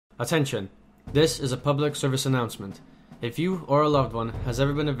Attention! This is a public service announcement. If you or a loved one has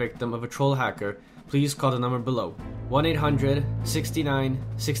ever been a victim of a troll hacker, please call the number below.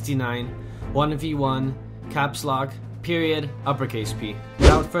 1-800-69-69, 1v1, caps lock, period, uppercase P.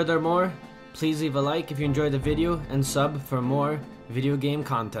 Without furthermore, please leave a like if you enjoyed the video and sub for more video game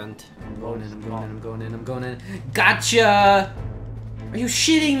content. I'm going in. Gotcha! Are you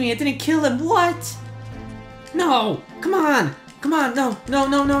shitting me? I didn't kill him. What? No! Come on! No,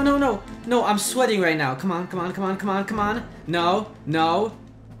 I'm sweating right now. Come on. No. What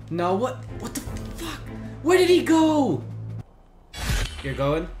the fuck? Where did he go? You're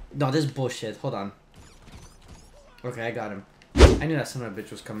going? No, this is bullshit. Hold on. Okay, I got him. I knew that son of a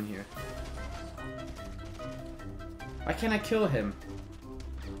bitch was coming here. Why can't I kill him?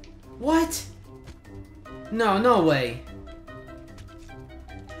 What? No way.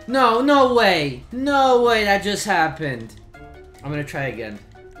 No way that just happened. I'm gonna try again.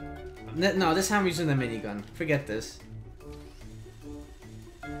 No, this time I'm using the minigun. Forget this.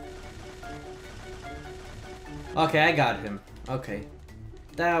 Okay, I got him. Okay.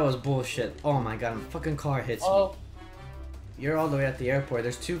 That was bullshit. Oh my god, my fucking car hits me. You're all the way at the airport.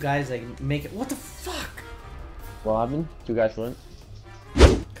 There's two guys that make it. What the fuck? What happened? Two guys went.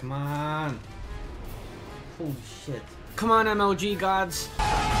 Come on. Holy shit. Come on, MLG gods.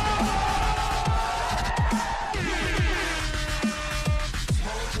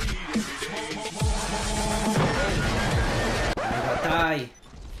 Die.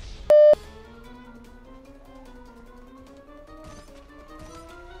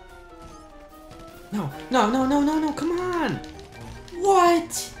 No, come on!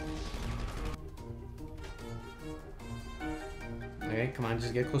 What? Okay, come on,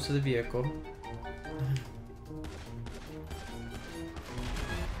 just get close to the vehicle.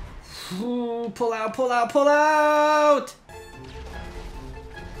 Ooh, pull out!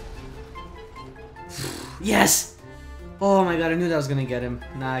 Yes! Oh my god, I knew that was gonna get him.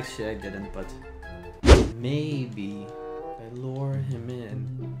 Nah, actually I didn't, but... Maybe if I lure him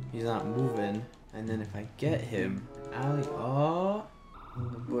in, he's not moving, and then if I get him, oh,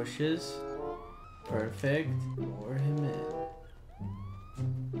 the bushes, perfect, lure him in.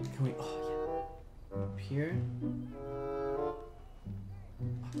 Can we, oh yeah, up here?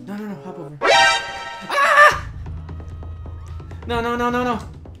 No, hop over. Ah! No.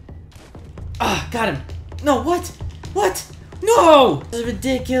 Ah, got him. No, what? No! This is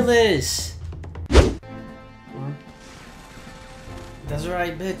ridiculous. Come on. That's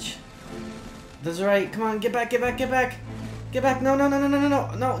right, bitch. That's right. Come on, get back. No.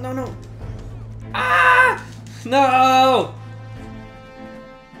 Ah! No!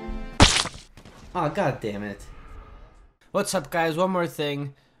 Oh, god damn it. What's up, guys? One more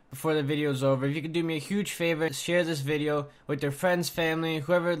thing before the video's over. If you could do me a huge favor, share this video with your friends, family,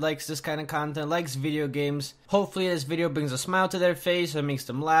 whoever likes this kind of content, likes video games. Hopefully this video brings a smile to their face and makes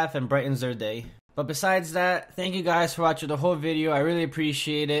them laugh and brightens their day. But besides that, thank you guys for watching the whole video. I really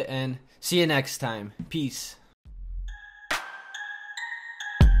appreciate it, and see you next time. Peace.